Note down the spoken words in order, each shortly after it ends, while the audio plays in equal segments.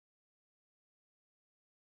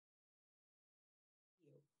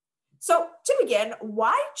So to begin,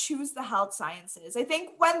 why choose the health sciences? I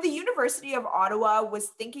think when the University of Ottawa was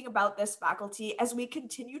thinking about this faculty, as we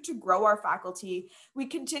continue to grow our faculty, we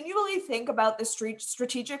continually think about the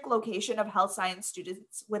strategic location of health science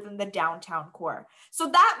students within the downtown core. So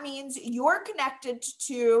that means you're connected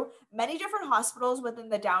to many different hospitals within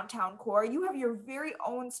the downtown core. You have your very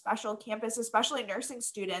own special campus, especially nursing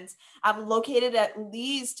students located at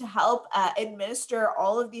Lee's to help administer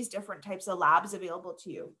all of these different types of labs available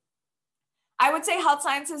to you. I would say health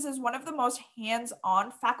sciences is one of the most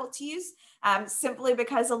hands-on faculties, simply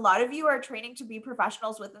because a lot of you are training to be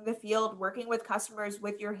professionals within the field, working with customers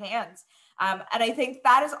with your hands. And I think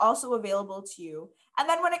that is also available to you. And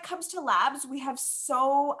then when it comes to labs, we have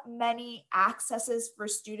so many accesses for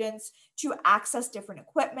students to access different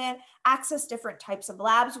equipment, access different types of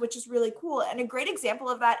labs, which is really cool. And a great example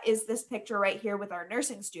of that is this picture right here with our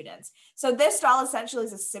nursing students. So this doll essentially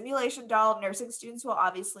is a simulation doll. Nursing students will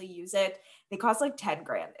obviously use it. They cost like 10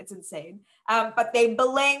 grand. It's insane. But they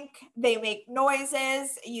blink, they make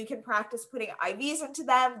noises. You can practice putting IVs into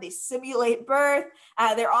them. They simulate birth.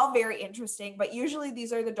 They're all very interesting, but usually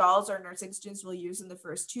these are the dolls our nursing students will use in the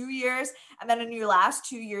first 2 years. And then in your last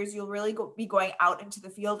 2 years, you'll really be going out into the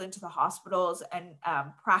field, into the hospitals and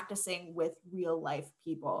practicing with real life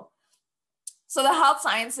people. So the health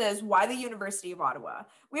sciences, why the University of Ottawa?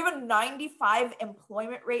 We have a 95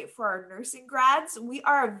 employment rate for our nursing grads. We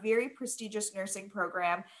are a very prestigious nursing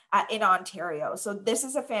program in Ontario. So this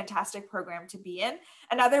is a fantastic program to be in.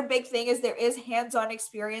 Another big thing is there is hands-on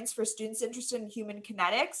experience for students interested in human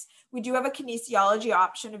kinetics. We do have a kinesiology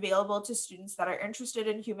option available to students that are interested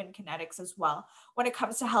in human kinetics as well. When it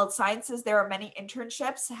comes to health sciences, there are many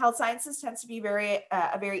internships. Health sciences tends to be a very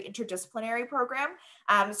interdisciplinary program.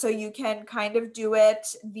 So you can kind of do it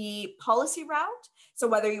the policy route. So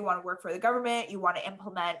whether you want to work for the government, you want to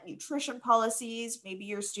implement nutrition policies, maybe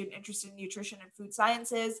you're a student interested in nutrition and food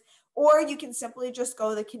sciences, or you can simply just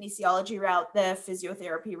go the kinesiology route, the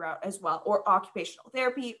physiotherapy route as well, or occupational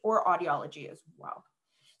therapy or audiology as well.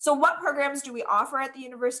 So what programs do we offer at the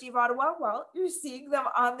University of Ottawa? Well, you're seeing them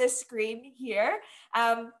on this screen here.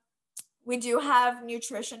 We do have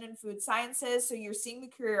nutrition and food sciences. So you're seeing the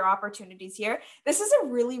career opportunities here. This is a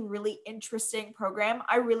really, really interesting program.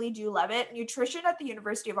 I really do love it. Nutrition at the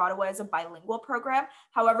University of Ottawa is a bilingual program.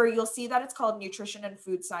 However, you'll see that it's called nutrition and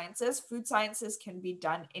food sciences. Food sciences can be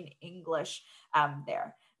done in English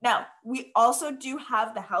there. Now, we also do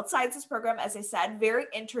have the health sciences program, as I said, very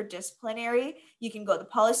interdisciplinary. You can go the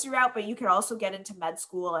policy route, but you can also get into med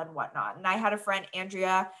school and whatnot. And I had a friend,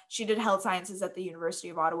 Andrea, she did health sciences at the University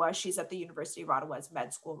of Ottawa. She's at the University of Ottawa's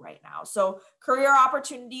med school right now. So career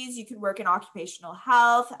opportunities, you can work in occupational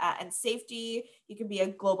health and safety. You can be a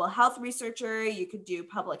global health researcher. You could do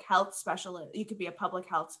public health specialist. You could be a public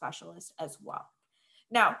health specialist as well.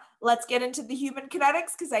 Now, let's get into the human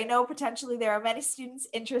kinetics because I know potentially there are many students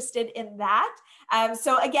interested in that.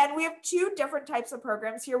 So again, we have two different types of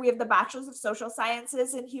programs here. We have the Bachelor's of Social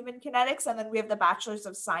Sciences in Human Kinetics, and then we have the Bachelor's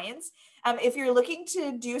of Science. If you're looking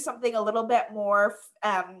to do something a little bit more,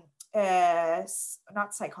 not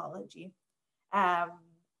psychology, oh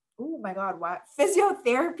my God, what?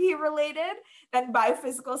 Physiotherapy related, then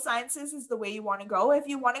biophysical sciences is the way you want to go. If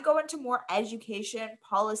you want to go into more education,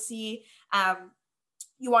 policy,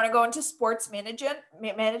 you want to go into sports management,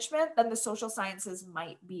 then the social sciences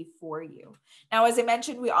might be for you. Now, as I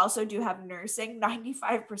mentioned, we also do have nursing.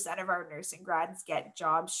 95% of our nursing grads get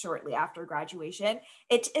jobs shortly after graduation.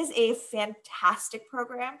 It is a fantastic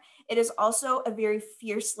program. It is also a very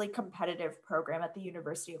fiercely competitive program at the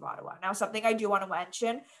University of Ottawa. Now, something I do want to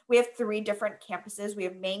mention, we have 3 different campuses. We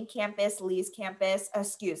have main campus, Lee's campus,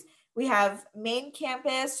 we have main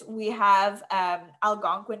campus, we have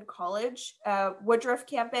Algonquin College, Woodruff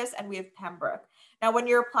campus, and we have Pembroke. Now, when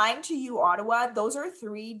you're applying to uOttawa, those are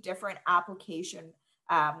 3 different application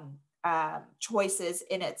choices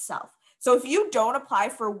in itself. So if you don't apply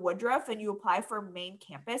for Woodruff and you apply for main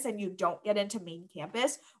campus and you don't get into main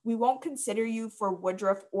campus, we won't consider you for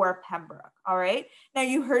Woodruff or Pembroke, all right? Now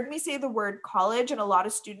you heard me say the word college and a lot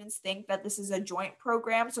of students think that this is a joint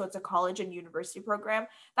program, so it's a college and university program.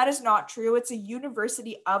 That is not true. It's a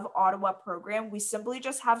University of Ottawa program. We simply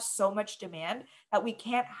just have so much demand that we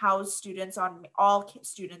can't house all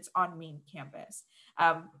students on main campus.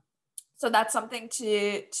 So that's something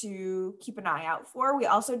to keep an eye out for. We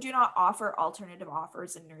also do not offer alternative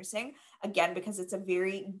offers in nursing, again, because it's a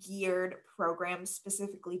very geared program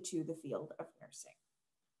specifically to the field of nursing.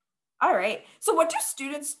 All right. So what do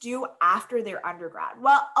students do after their undergrad?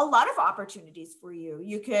 Well, a lot of opportunities for you.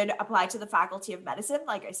 You could apply to the Faculty of Medicine.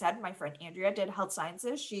 Like I said, my friend Andrea did health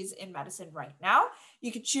sciences. She's in medicine right now.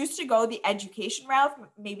 You could choose to go the education route.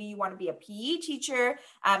 Maybe you want to be a PE teacher.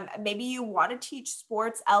 Maybe you want to teach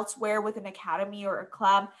sports elsewhere with an academy or a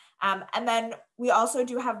club. And then we also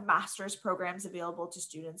do have master's programs available to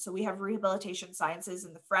students. So we have rehabilitation sciences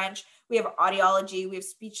in the French. We have audiology, we have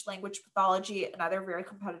speech language pathology, another very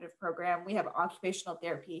competitive program. We have occupational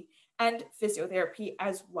therapy and physiotherapy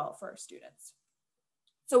as well for our students.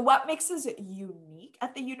 So what makes us unique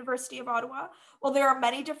at the University of Ottawa? Well, there are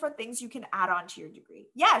many different things you can add on to your degree.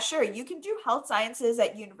 Yeah, sure, you can do health sciences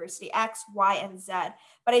at University X, Y, and Z,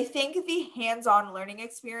 but I think the hands-on learning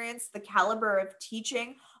experience, the caliber of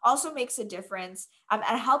teaching also makes a difference and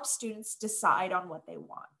helps students decide on what they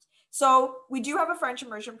want. So we do have a French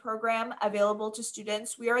immersion program available to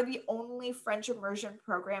students. We are the only French immersion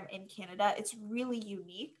program in Canada. It's really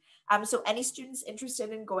unique. So any students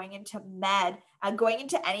interested in going into med, going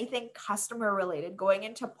into anything customer related, going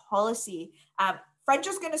into policy, French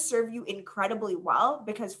is going to serve you incredibly well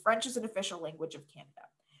because French is an official language of Canada.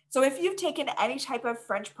 So if you've taken any type of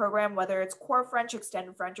French program, whether it's core French,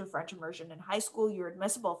 extended French, or French immersion in high school, you're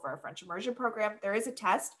admissible for a French immersion program. There is a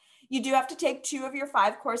test. You do have to take 2 of your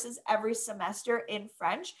 5 courses every semester in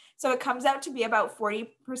French. So it comes out to be about 40%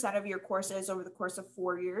 of your courses over the course of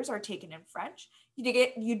 4 years are taken in French.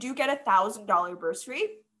 You do get $1,000 bursary.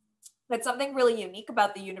 But something really unique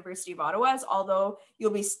about the University of Ottawa is although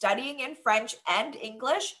you'll be studying in French and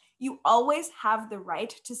English, you always have the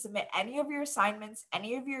right to submit any of your assignments,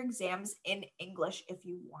 any of your exams in English if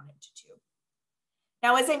you wanted to.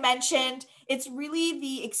 Now, as I mentioned, it's really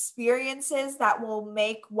the experiences that will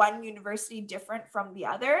make one university different from the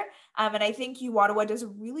other. And I think uOttawa does a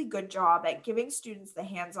really good job at giving students the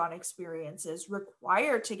hands-on experiences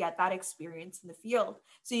required to get that experience in the field.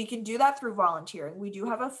 So you can do that through volunteering. We do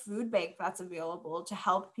have a food bank that's available to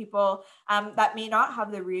help people that may not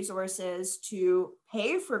have the resources to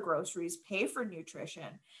pay for groceries, pay for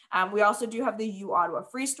nutrition. We also do have the uOttawa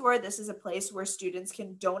Free Store. This is a place where students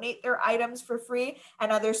can donate their items for free, and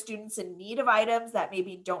other students in need of items that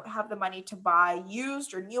maybe don't have the money to buy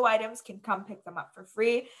used or new items can come pick them up for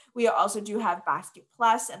free. We also do have Basket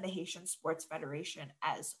Plus and the Haitian Sports Federation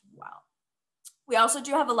as well. We also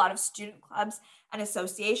do have a lot of student clubs and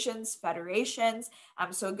associations, federations.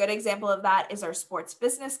 So a good example of that is our sports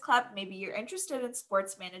business club. Maybe you're interested in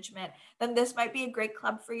sports management, then this might be a great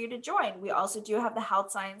club for you to join. We also do have the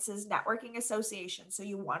Health Sciences Networking Association. So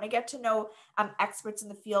you want to get to know experts in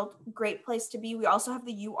the field, great place to be. We also have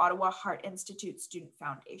the uOttawa Heart Institute Student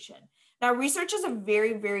Foundation. Now, research is a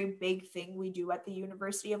very, very big thing we do at the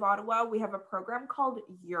University of Ottawa. We have a program called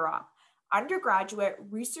UROP, Undergraduate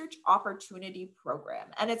Research Opportunity Program,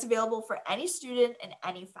 and it's available for any student and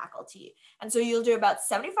any faculty. And so you'll do about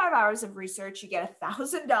 75 hours of research. You get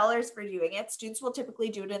 $1,000 for doing it. Students will typically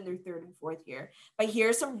do it in their 3rd and 4th year. But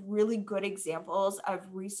here are some really good examples of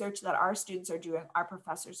research that our students are doing, our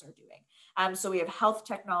professors are doing. So we have health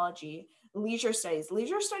technology, leisure studies.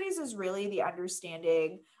 Leisure studies is really the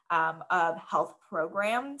understanding of health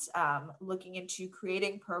programs, looking into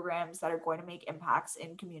creating programs that are going to make impacts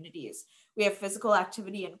in communities. We have physical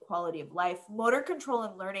activity and quality of life, motor control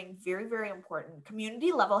and learning, very, very important,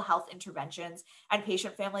 community level health interventions, and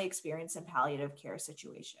patient family experience in palliative care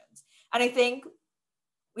situations. And I think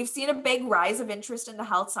we've seen a big rise of interest in the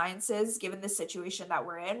health sciences given the situation that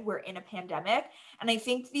we're in. We're in a pandemic. And I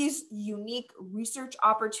think these unique research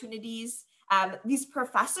opportunities, these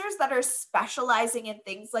professors that are specializing in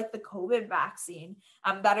things like the COVID vaccine,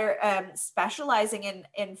 that are specializing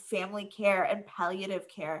in family care and palliative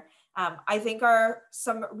care, I think are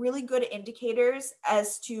some really good indicators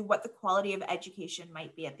as to what the quality of education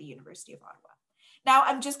might be at the University of Ottawa. Now,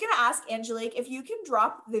 I'm just going to ask Angelique if you can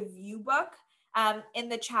drop the view book in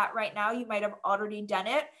the chat right now. You might have already done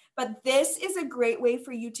it, but this is a great way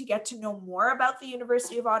for you to get to know more about the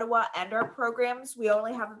University of Ottawa and our programs. We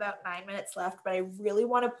only have about 9 minutes left, but I really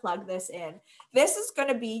want to plug this in. This is going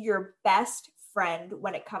to be your best friend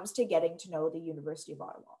when it comes to getting to know the University of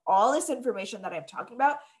Ottawa. All this information that I'm talking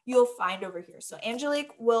about, you'll find over here. So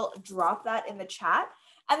Angelique will drop that in the chat.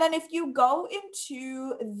 And then if you go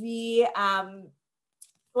into the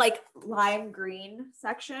like lime green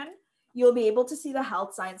section, you'll be able to see the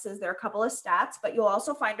health sciences. There are a couple of stats, but you'll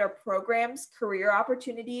also find our programs, career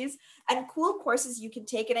opportunities, and cool courses you can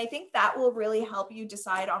take. And I think that will really help you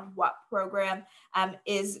decide on what program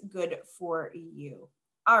is good for you.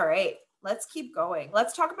 All right, let's keep going.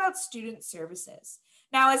 Let's talk about student services.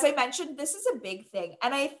 Now, as I mentioned, this is a big thing.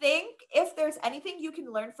 And I think if there's anything you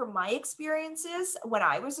can learn from my experiences when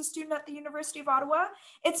I was a student at the University of Ottawa,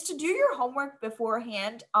 it's to do your homework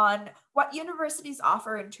beforehand on what universities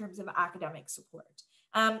offer in terms of academic support.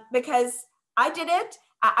 Because I did it.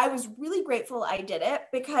 I was really grateful I did it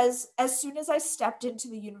because as soon as I stepped into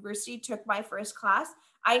the university, took my first class,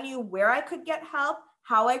 I knew where I could get help,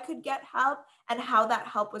 how I could get help, and how that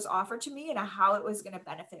help was offered to me and how it was going to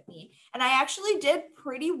benefit me. And I actually did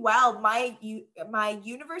pretty well. My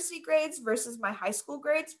university grades versus my high school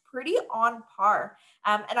grades, pretty on par.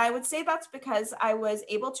 And I would say that's because I was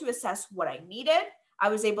able to assess what I needed. I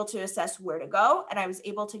was able to assess where to go, and I was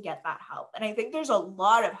able to get that help. And I think there's a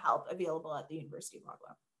lot of help available at the University of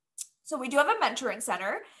Ottawa. So we do have a mentoring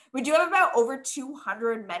center. We do have about over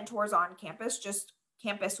 200 mentors on campus, just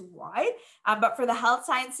campus wide. But for the health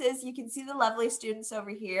sciences, you can see the lovely students over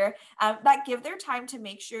here that give their time to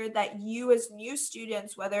make sure that you as new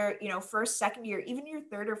students, whether, first, second year, even your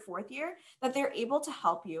third or fourth year, that they're able to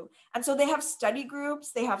help you. And so they have study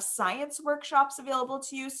groups, they have science workshops available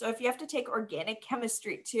to you. So if you have to take organic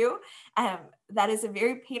chemistry too, that is a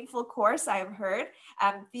very painful course, I have heard.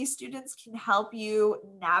 These students can help you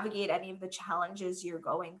navigate any of the challenges you're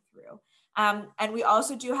going through. And we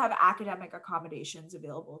also do have academic accommodations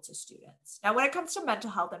available to students. Now, when it comes to mental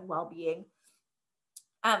health and well-being,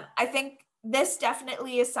 I think this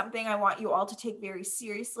definitely is something I want you all to take very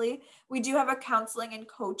seriously. We do have a counseling and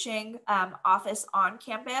coaching office on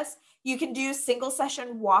campus. You can do single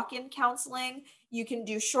session walk-in counseling. You can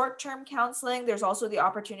do short-term counseling. There's also the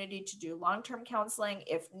opportunity to do long-term counseling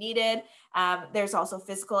if needed. There's also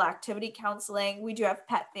physical activity counseling. We do have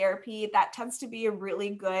pet therapy. That tends to be a really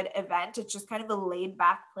good event. It's just kind of a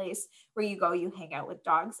laid-back place where you go, you hang out with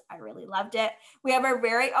dogs. I really loved it. We have our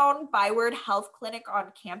very own Byward Health Clinic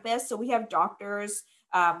on campus. So we have doctors,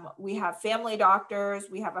 we have family doctors,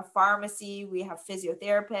 we have a pharmacy, we have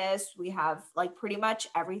physiotherapists, we have like pretty much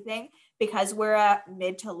everything. Because we're a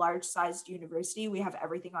mid to large sized university, we have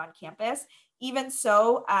everything on campus. Even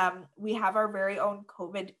so, we have our very own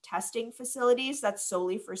COVID testing facilities that's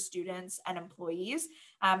solely for students and employees.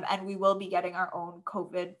 And we will be getting our own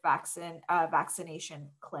COVID vaccination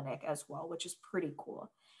clinic as well, which is pretty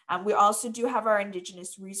cool. We also do have our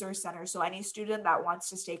Indigenous Resource Center. So any student that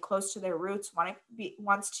wants to stay close to their roots,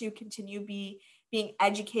 wants to continue being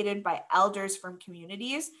educated by elders from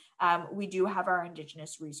communities, we do have our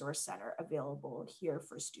Indigenous Resource Center available here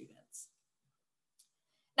for students.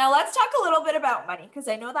 Now let's talk a little bit about money, because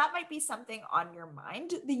I know that might be something on your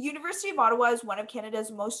mind. The University of Ottawa is one of Canada's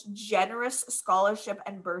most generous scholarship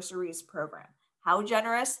and bursaries program. How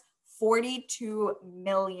generous? $42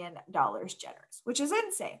 million generous, which is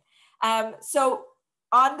insane. So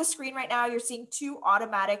on the screen right now, you're seeing two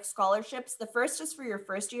automatic scholarships. The first is for your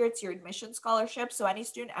first year. It's your admission scholarship. So any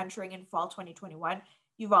student entering in fall 2021,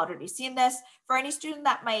 you've already seen this. For any student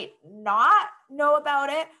that might not know about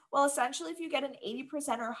it, well, essentially, if you get an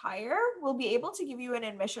 80% or higher, we'll be able to give you an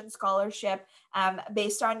admission scholarship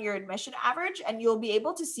based on your admission average, and you'll be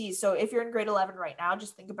able to see. So if you're in grade 11 right now,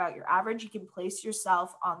 just think about your average. You can place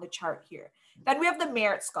yourself on the chart here. Then we have the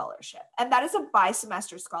merit scholarship, and that is a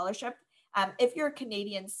bi-semester scholarship. If you're a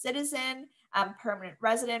Canadian citizen, permanent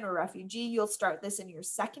resident, or refugee, you'll start this in your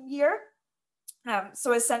second year.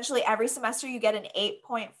 So essentially every semester you get an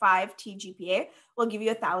 8.5 TGPA. We'll give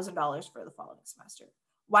you $1,000 for the following semester.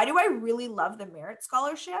 Why do I really love the merit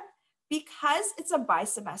scholarship? Because it's a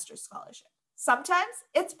bi-semester scholarship. Sometimes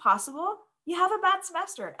it's possible you have a bad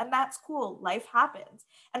semester, and that's cool. Life happens.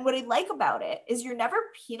 And what I like about it is you're never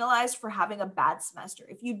penalized for having a bad semester.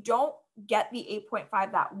 If you don't get the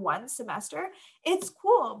 8.5 that one semester, it's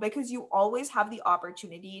cool because you always have the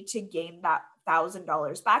opportunity to gain that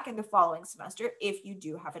 $1,000 back in the following semester if you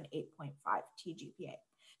do have an 8.5 TGPA.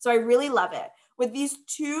 So I really love it. With these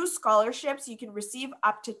two scholarships, you can receive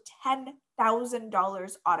up to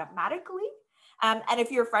 $10,000 automatically. And if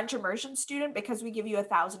you're a French immersion student, because we give you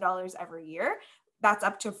 $1,000 every year, that's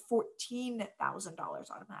up to $14,000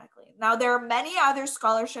 automatically. Now, there are many other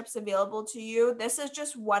scholarships available to you. This is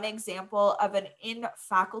just one example of an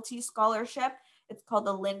in-faculty scholarship. It's called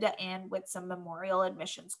the Linda Ann Whitson Memorial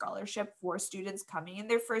Admission Scholarship for students coming in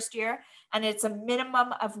their first year, and it's a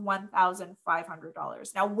minimum of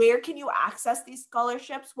 $1,500. Now, where can you access these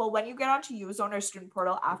scholarships? Well, when you get onto uZone or Student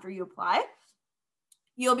Portal after you apply,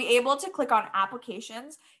 you'll be able to click on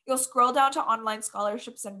applications. You'll scroll down to online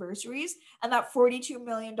scholarships and bursaries, and that $42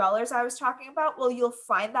 million I was talking about, well, you'll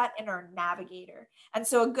find that in our navigator. And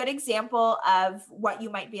so a good example of what you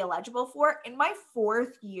might be eligible for, in my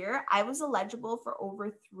fourth year, I was eligible for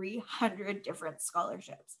over 300 different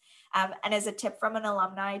scholarships. And as a tip from an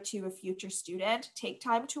alumni to a future student, take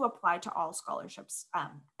time to apply to all scholarships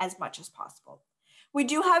as much as possible. We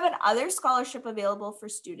do have another scholarship available for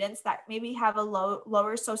students that maybe have a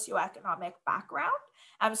lower socioeconomic background.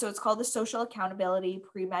 So it's called the Social Accountability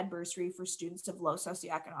Pre-Med Bursary for students of low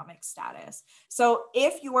socioeconomic status. So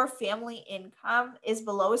if your family income is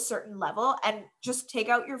below a certain level, and just take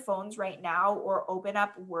out your phones right now or open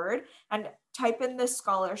up Word and type in this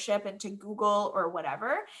scholarship into Google or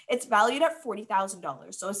whatever, it's valued at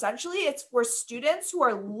 $40,000. So essentially it's for students who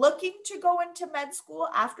are looking to go into med school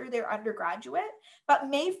after their undergraduate, but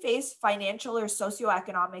may face financial or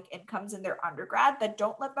socioeconomic incomes in their undergrad that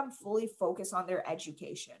don't let them fully focus on their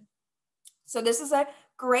education. So this is a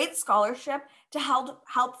great scholarship to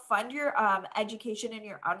help fund your education in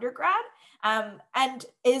your undergrad, and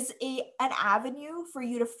is an avenue for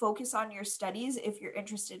you to focus on your studies if you're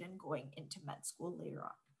interested in going into med school later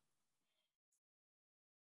on.